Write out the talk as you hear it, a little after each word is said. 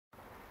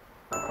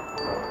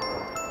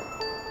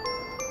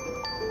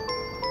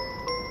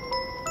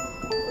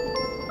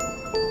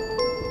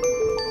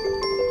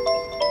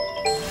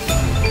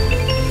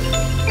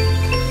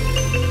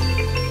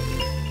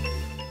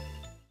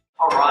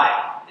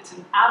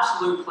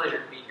absolute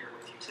pleasure to be here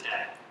with you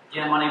today.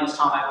 Again, my name is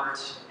Tom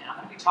Edwards, and I'm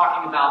going to be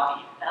talking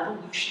about the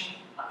evolution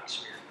of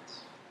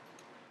experience.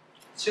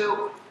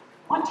 So,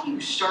 what do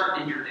you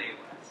start in your day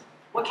with?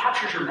 What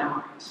captures your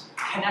memories,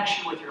 connects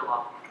you with your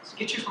loved ones,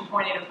 gets you from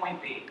point A to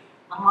point B,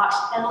 unlocks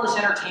endless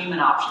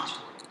entertainment options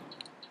for you?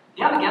 If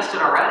you haven't guessed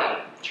it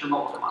already, it's your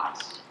mobile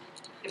device.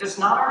 If it's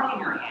not already in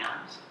your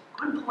hands,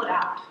 go ahead and pull it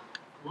out.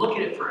 Look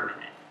at it for a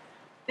minute.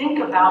 Think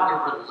about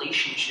your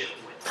relationship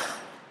with it.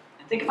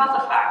 And think about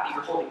the fact that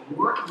you're holding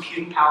more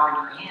computing power in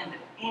your hand than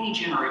any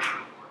generation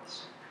before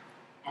us.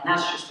 And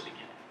that's just the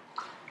beginning.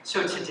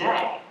 So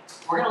today,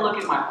 we're going to look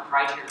at my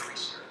proprietary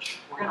research.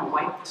 We're going to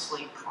wipe the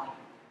slate clean.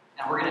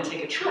 And we're going to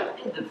take a trip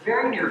in the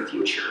very near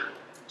future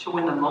to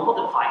when the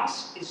mobile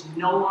device is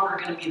no longer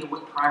going to be the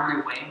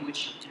primary way in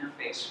which you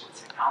interface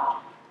with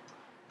technology.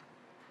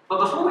 But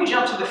before we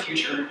jump to the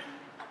future,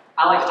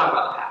 I like to talk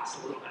about the past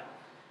a little bit.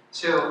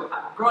 So,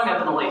 growing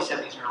up in the late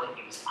 70s and early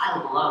 80s, I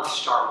loved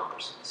Star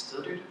Wars,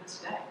 still do to this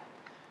day.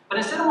 But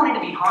instead of wanting to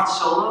be Han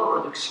Solo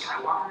or Luke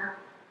Skywalker,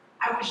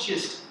 I was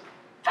just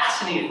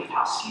fascinated with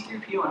how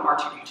C-3PO and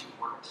R2-D2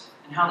 worked,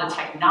 and how the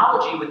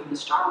technology within the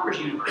Star Wars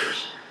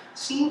universe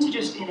seemed to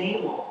just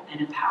enable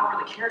and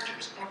empower the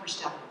characters every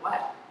step of the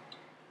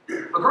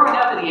way. But growing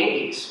up in the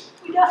 80s,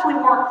 we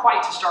definitely weren't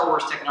quite to Star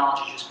Wars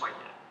technology just quite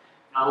yet.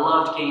 And I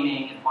loved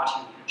gaming and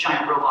watching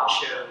giant robot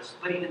shows,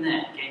 but even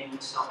then, gaming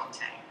was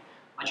self-contained.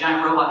 My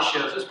giant robot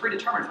shows, it was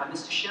predetermined. If I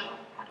missed a show,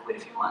 I had to wait a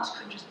few months,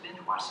 couldn't just binge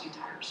watch the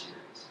entire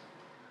series.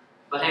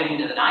 But heading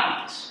into the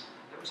 90s,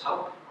 there was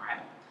hope,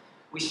 right?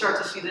 We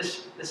start to see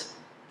this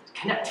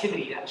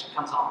connectivity that actually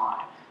comes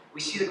online.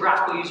 We see the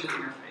graphical user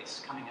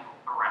interface coming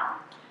around.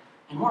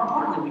 And more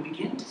importantly, we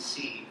begin to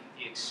see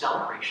the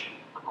acceleration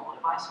of mobile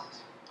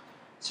devices.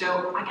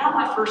 So I got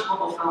my first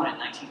mobile phone in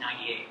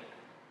 1998.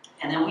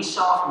 And then we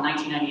saw from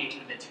 1998 to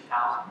the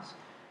mid-2000s,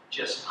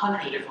 just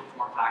hundreds of different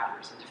form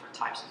factors and different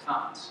types of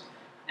phones.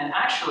 And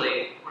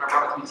actually, what I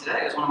brought with me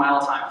today is one of my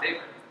all-time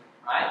favorites,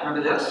 right?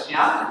 Remember this?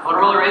 Yeah?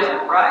 Motorola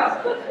Razr,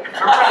 right? Remember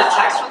trying to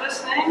text with this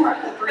thing,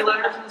 right? The 3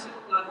 letters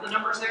and the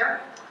numbers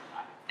there?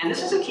 And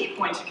this is a key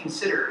point to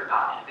consider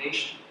about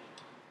innovation.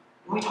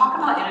 When we talk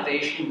about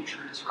innovation and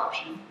true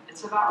disruption,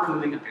 it's about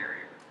removing a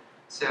barrier.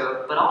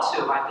 But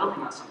also by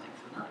building on something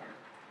familiar.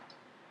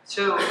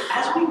 So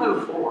as we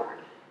move forward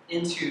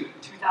into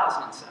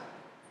 2007,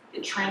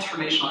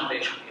 transformational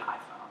innovation of the iPhone.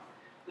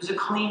 It was a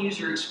clean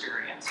user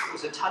experience. It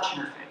was a touch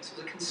interface. It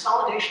was a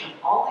consolidation of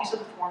all these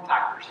other form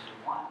factors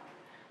into one.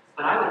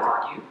 But I would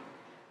argue,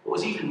 what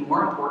was even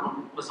more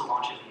important was the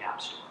launch of the App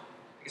Store.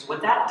 Because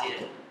what that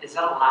did is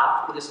that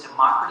allowed for this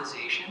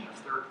democratization of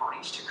third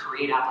parties to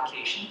create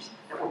applications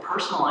that were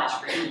personalized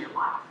for you in your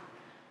life.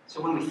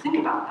 So when we think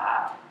about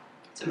that,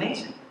 it's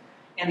amazing.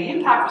 And the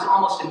impact was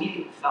almost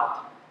immediately felt.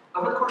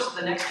 Over the course of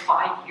the next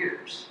 5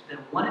 years, then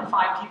 1 in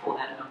 5 people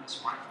had owned a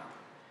smartphone.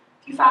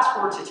 If you fast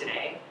forward to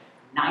today,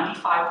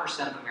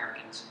 95% of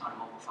Americans own a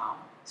mobile phone.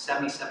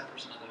 77%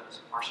 of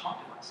those are smart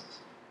devices.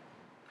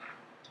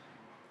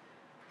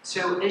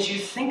 So as you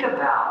think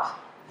about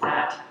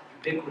that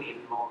ubiquity of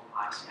the mobile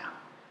device now,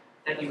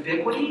 that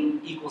ubiquity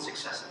equals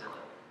accessibility.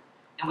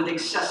 And with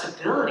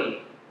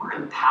accessibility, we're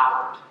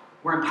empowered.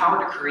 We're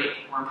empowered to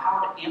create. We're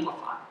empowered to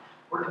amplify.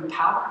 We're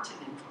empowered to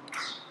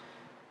influence.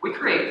 We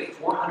create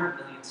 400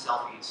 million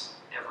selfies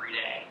every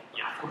day.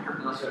 Yeah, 400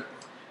 million.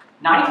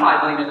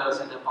 95 million of those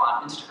end up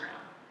on Instagram.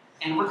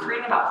 And we're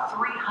creating about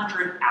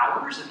 300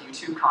 hours of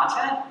YouTube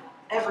content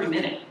every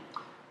minute.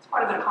 It's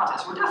quite a bit of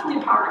content, so we're definitely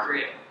empowered to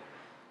create.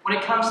 When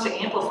it comes to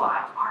amplify,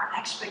 our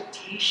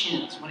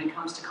expectations when it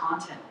comes to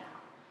content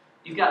now.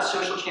 You've got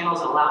social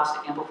channels that allow us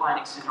to amplify and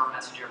extend our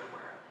message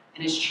everywhere.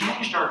 And it's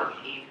changed our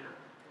behavior.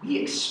 We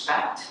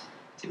expect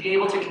to be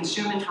able to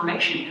consume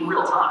information in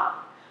real time.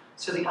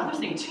 So the other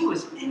thing too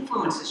is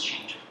influence is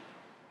changing.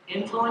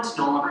 Influence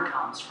no longer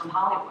comes from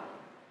Hollywood.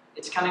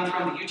 It's coming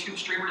from the YouTube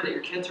streamer that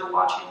your kids are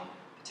watching,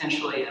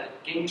 potentially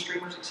gaming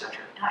streamers, etc.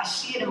 And I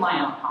see it in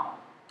my own home.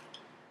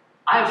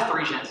 I have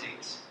 3 Gen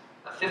Zs,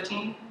 a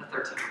 15, a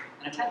 13,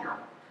 and a 10-year-old.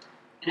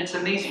 And it's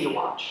amazing to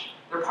watch.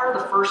 They're part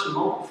of the first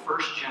mobile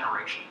first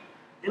generation.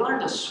 They learn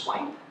to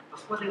swipe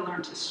before they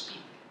learn to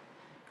speak.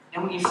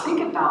 And when you think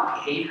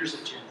about behaviors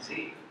of Gen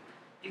Z,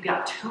 you've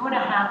got 2.5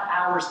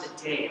 hours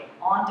a day of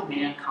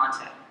on-demand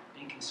content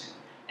being consumed,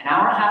 an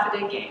hour and a half a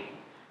day gaming,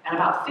 and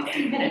about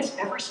 15 minutes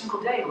every single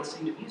day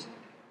listening to music.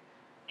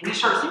 And you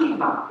start thinking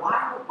about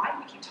why do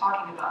we keep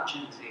talking about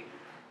Gen Z?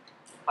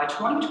 By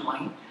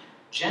 2020,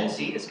 Gen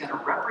Z is going to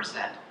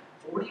represent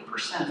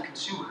 40% of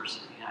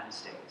consumers in the United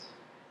States.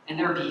 And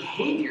their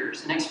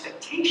behaviors and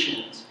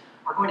expectations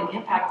are going to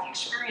impact the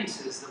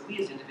experiences that we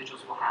as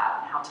individuals will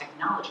have and how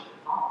technology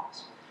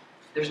evolves.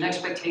 There's an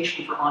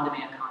expectation for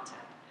on-demand content.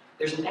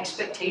 There's an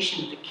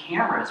expectation that the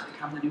cameras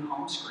become the new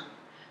home screen.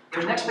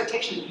 There's an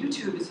expectation that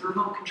YouTube is the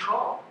remote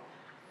control.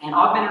 And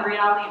augmented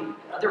reality and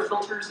other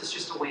filters is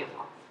just a way of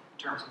life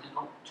in terms of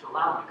to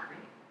allow them to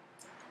create.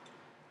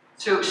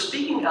 So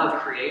speaking of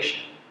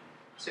creation,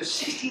 so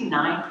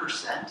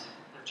 69%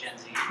 of Gen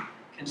Z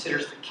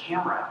considers the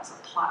camera as a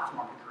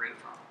platform to create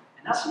from.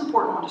 And that's an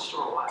important one to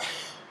store away.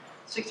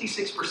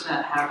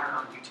 66% have their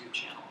own YouTube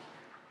channel.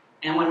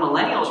 And when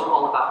millennials were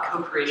all about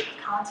co-creation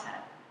of content,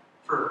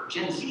 for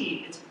Gen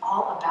Z, it's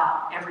all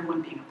about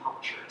everyone being a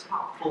publisher. It's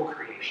about full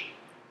creation.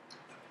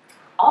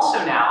 Also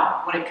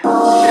now, when it comes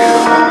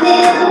to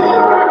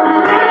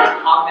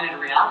augmented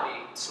reality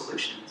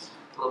solutions,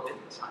 a little bit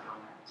of this not going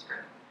there, that's great.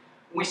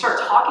 When we start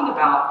talking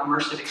about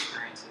immersive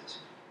experiences,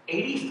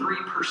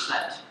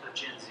 83% of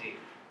Gen Z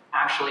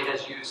actually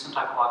has used some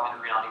type of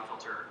augmented reality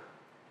filter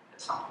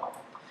at some point.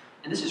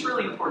 And this is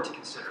really important to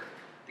consider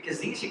because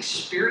these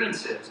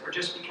experiences are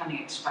just becoming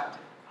expected.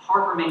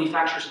 Hardware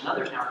manufacturers and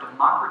others now are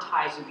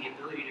democratizing the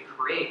ability to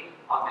create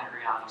augmented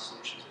reality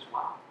solutions as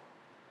well.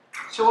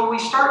 So when we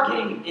start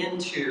getting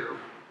into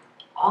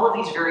all of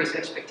these various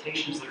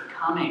expectations that are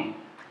coming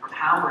from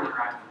how we're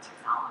interacting with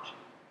technology,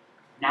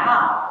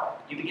 now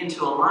you begin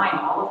to align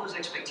all of those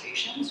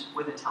expectations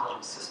with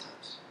intelligent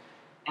systems.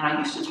 And I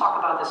used to talk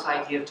about this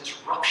idea of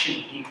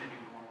disruption being the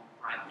new normal,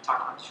 right? We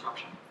talked about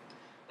disruption.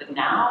 But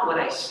now what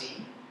I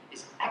see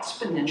is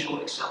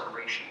exponential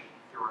acceleration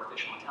through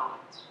artificial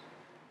intelligence.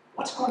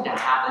 What's going to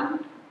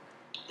happen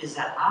is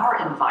that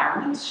our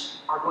environments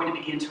are going to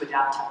begin to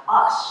adapt to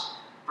us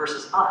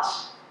versus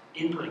us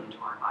inputting into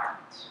our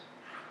environments.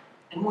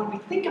 And when we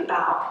think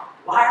about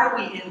why are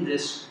we in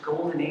this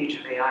golden age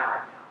of AI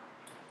right now,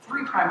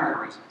 3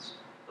 primary reasons.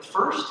 The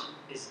first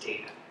is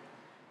data.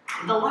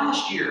 In the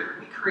last year,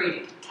 we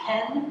created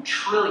 10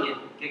 trillion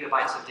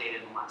gigabytes of data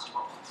in the last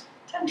 12 months.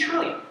 10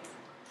 trillion.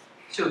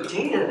 So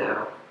data,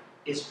 though,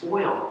 is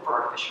oil for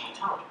artificial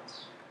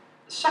intelligence.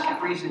 The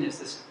second reason is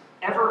this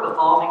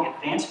ever-evolving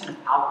advancement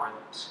of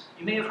algorithms.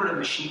 You may have heard of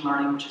machine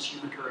learning, which is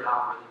human-coded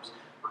algorithms,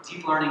 or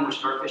deep learning, which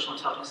is artificial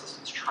intelligence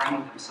systems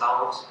training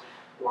themselves,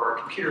 or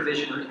computer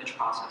vision or image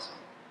processing.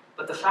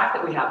 But the fact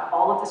that we have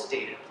all of this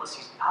data, plus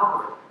these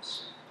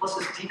algorithms, plus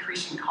this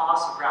decreasing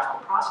cost of graphical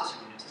processing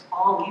units, is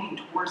all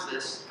leading towards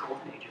this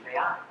golden age of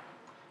AI.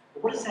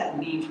 But what does that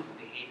mean from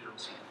a behavioral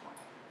standpoint?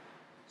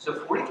 So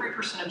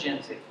 43% of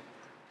Gen Z,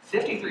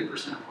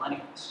 53% of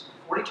millennials,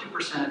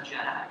 42% of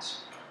Gen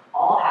X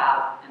all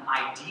have an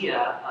idea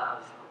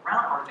of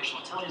around artificial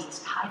intelligence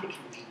that's tied to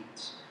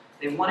convenience.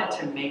 They want it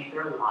to make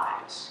their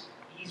lives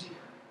easier.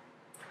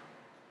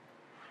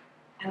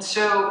 And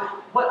so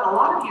what a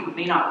lot of you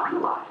may not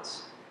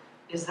realize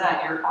is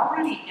that you're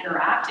already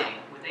interacting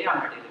with AI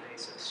on a daily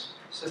basis.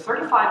 So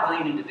 35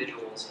 million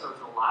individuals over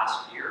the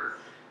last year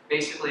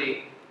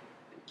basically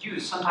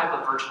use some type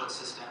of virtual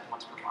assistant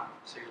once per month.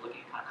 So you're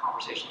looking at kind of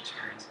conversational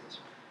experiences.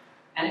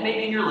 And it may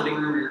be in your living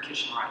room or your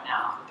kitchen right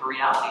now, but the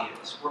reality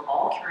is we're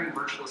all carrying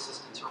virtual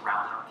assistants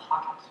around in our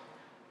pockets.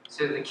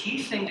 So the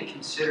key thing to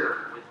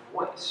consider with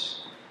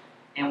voice,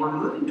 and we're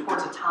moving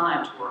towards a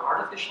time to where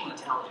artificial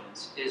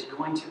intelligence is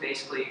going to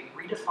basically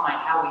redefine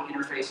how we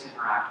interface and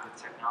interact with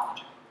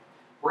technology.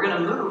 We're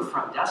going to move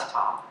from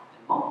desktop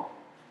and mobile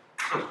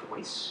to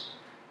voice,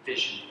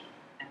 vision,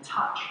 and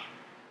touch.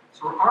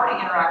 So we're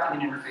already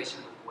interacting and interfacing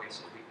with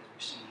voice as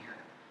we've seen here.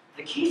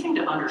 The key thing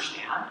to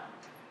understand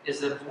is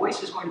that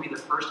voice is going to be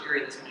the first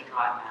area that's going to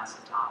drive mass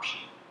adoption.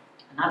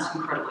 And that's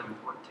incredibly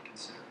important to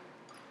consider.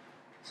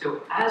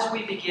 So as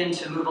we begin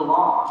to move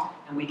along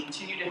and we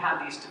continue to have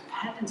these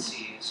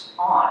dependencies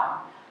on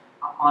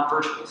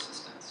virtual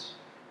assistants,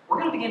 we're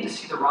going to begin to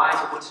see the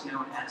rise of what's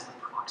known as the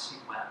proxy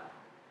web.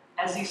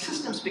 As these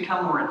systems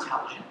become more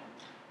intelligent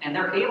and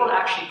they're able to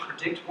actually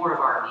predict more of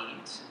our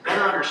needs and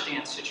better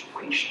understand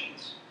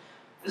situations,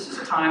 this is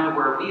a time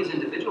where we as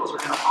individuals are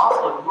going to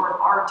offload more of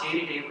our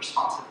day-to-day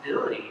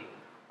responsibility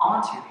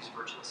onto these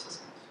virtual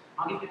assistants.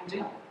 I'll give you an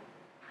example.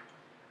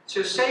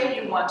 So say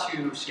you want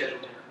to schedule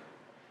dinner.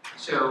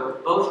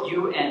 So both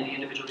you and the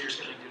individual you're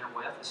scheduling dinner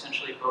with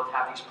essentially both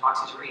have these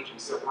proxies or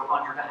agents that work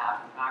on your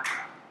behalf in the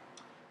background.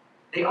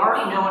 They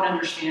already know and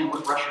understand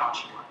what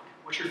restaurants you like,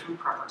 what your food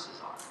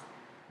preferences are,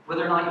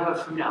 whether or not you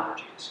have food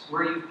allergies,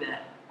 where you've been,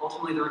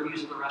 ultimately the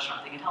reviews of the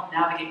restaurant. They can help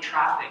navigate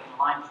traffic and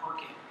line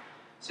parking.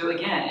 So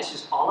again, it's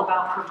just all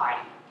about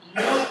providing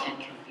ease and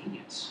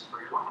convenience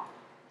for your life.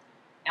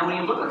 And when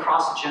you look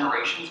across the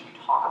generations and you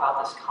talk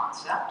about this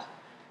concept,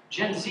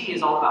 Gen Z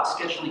is all about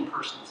scheduling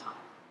personal time.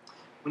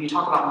 When you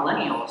talk about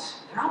millennials,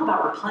 they're all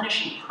about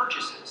replenishing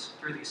purchases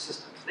through these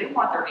systems. They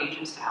want their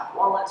agents to have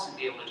wallets and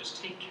be able to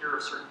just take care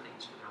of certain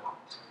things for their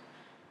lives.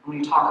 When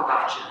you talk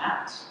about Gen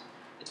X,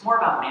 it's more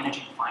about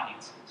managing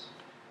finances.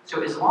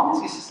 So as long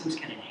as these systems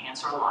can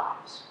enhance our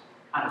lives,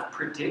 kind of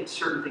predict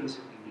certain things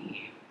that we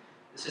need,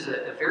 this is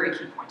a very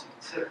key point to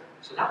consider.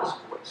 So that was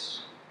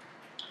voice.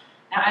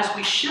 Now, as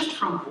we shift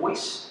from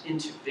voice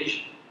into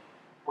vision,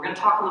 we're going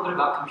to talk a little bit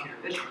about computer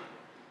vision.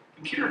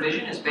 Computer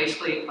vision is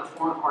basically a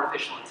form of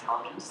artificial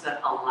intelligence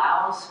that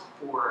allows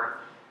for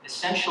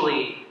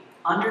essentially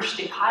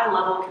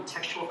high-level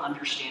contextual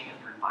understanding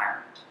of your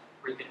environment,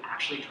 where you can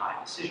actually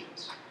drive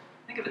decisions.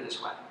 Think of it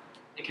this way.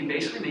 It can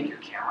basically make your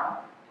camera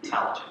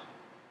intelligent.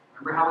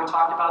 Remember how we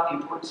talked about the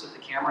importance of the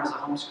camera as a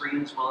home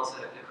screen as well as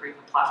the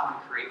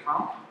platform to create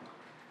from?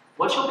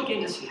 What you'll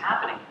begin to see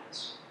happening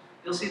is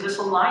you'll see this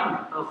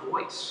alignment of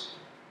voice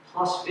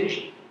plus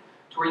vision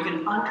to where you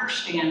can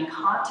understand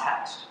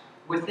context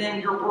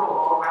within your world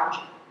all around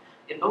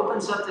you. It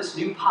opens up this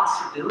new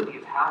possibility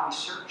of how we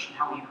search and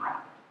how we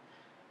interact.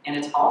 And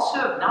it's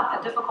also not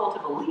that difficult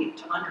of a leap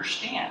to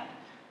understand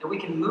that we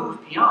can move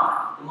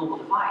beyond the mobile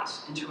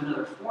device into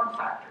another form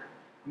factor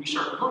when you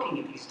start looking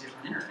at these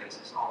different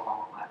interfaces all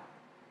along the way.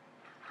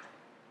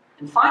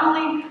 And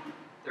finally,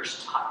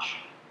 there's touch.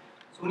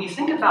 So when you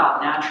think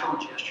about natural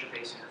and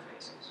gesture-based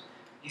interfaces,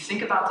 you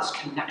think about this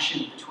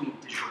connection between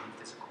digital and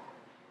physical.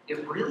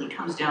 It really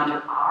comes down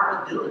to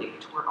our ability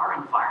to where our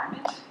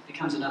environment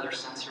becomes another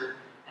sensor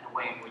and a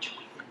way in which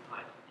we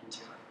input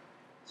into it.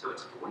 So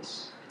it's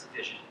voice, it's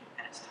vision,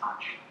 and it's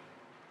touch.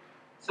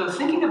 So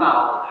thinking about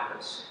all of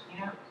those,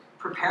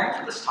 preparing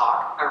for this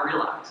talk, I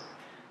realized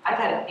I've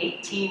had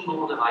 18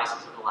 mobile devices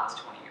over the last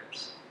 20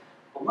 years.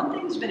 But one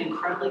thing that's been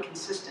incredibly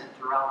consistent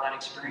throughout that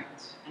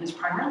experience, and it's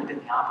primarily been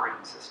the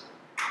operating system.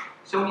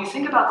 So when you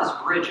think about this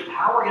bridge of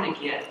how we're going to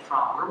get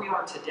from where we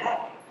are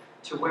today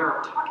to where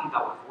we're talking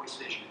about with voice,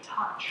 vision, and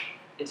touch,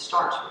 it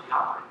starts with the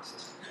operating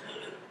system.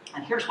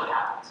 And here's what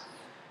happens.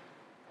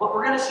 What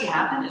we're going to see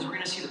happen is we're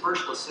going to see the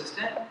virtual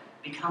assistant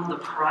become the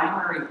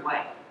primary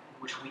way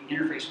in which we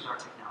interface with our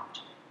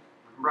technology.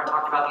 Remember I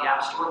talked about the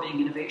App Store being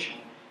innovation?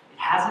 It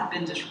hasn't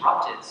been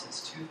disrupted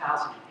since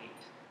 2008.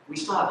 We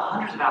still have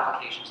hundreds of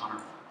applications on our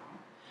phone,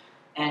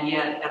 and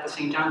yet at the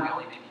same time we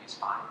only maybe use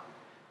 5.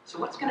 So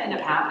what's going to end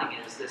up happening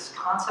is this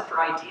concept or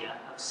idea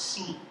of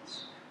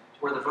scenes,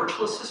 where the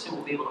virtual assistant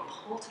will be able to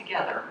pull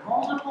together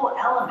multiple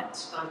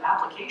elements of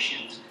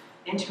applications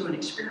into an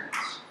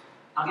experience.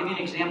 I'll give you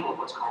an example of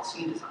what's called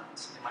scene design,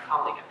 something my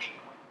colleague actually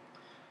wrote.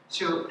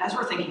 So as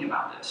we're thinking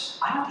about this,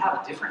 I have to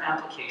have a different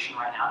application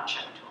right now to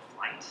check into a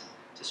flight,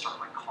 to start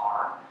my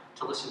car,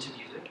 to listen to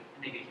music,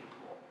 and maybe get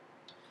a pool.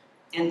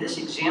 In this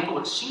example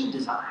of scene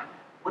design,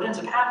 what ends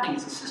up happening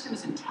is the system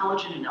is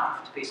intelligent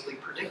enough to basically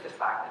predict the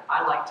fact that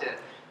I like to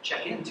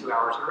check in 2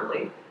 hours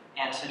early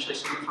and essentially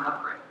submit for an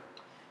upgrade.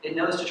 It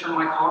knows to turn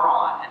my car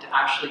on and to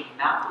actually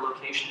map the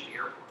location of the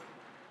airport.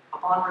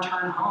 Upon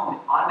return home,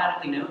 it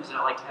automatically knows that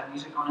I like to have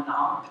music on in the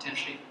home,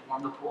 potentially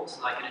warm the pool so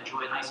that I can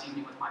enjoy a nice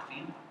evening with my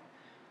family.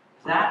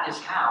 That is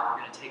how we're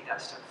going to take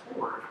that step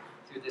forward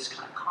through this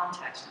kind of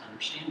context and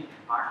understanding of the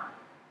environment.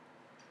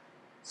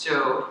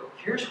 So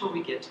here's where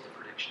we get to the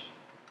prediction.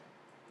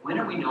 When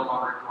are we no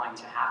longer going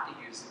to have to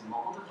use the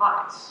mobile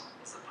device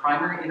as the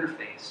primary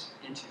interface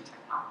into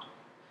technology?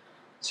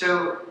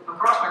 So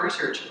across my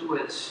research,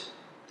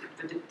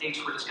 the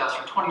dates were discussed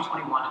from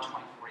 2021 to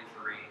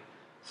 2043,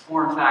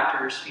 form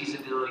factors,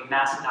 feasibility,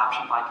 mass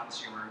adoption by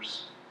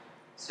consumers.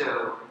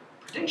 So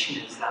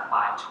prediction is that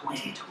by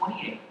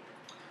 2028,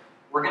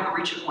 we're going to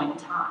reach a point in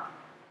time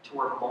to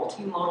where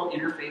multimodal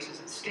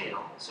interfaces at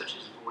scale, such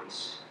as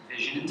voice,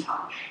 vision, and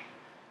touch,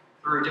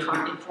 through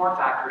different form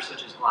factors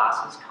such as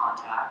glasses,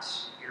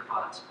 contacts,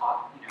 earbuds,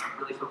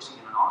 really focusing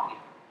in on audio,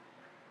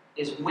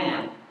 is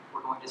when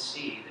we're going to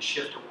see the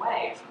shift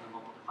away from the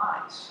mobile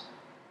device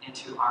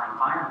into our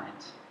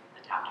environment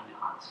adapting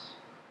to us.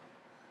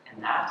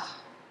 And that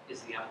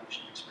is the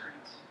evolution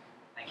experience.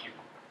 Thank you.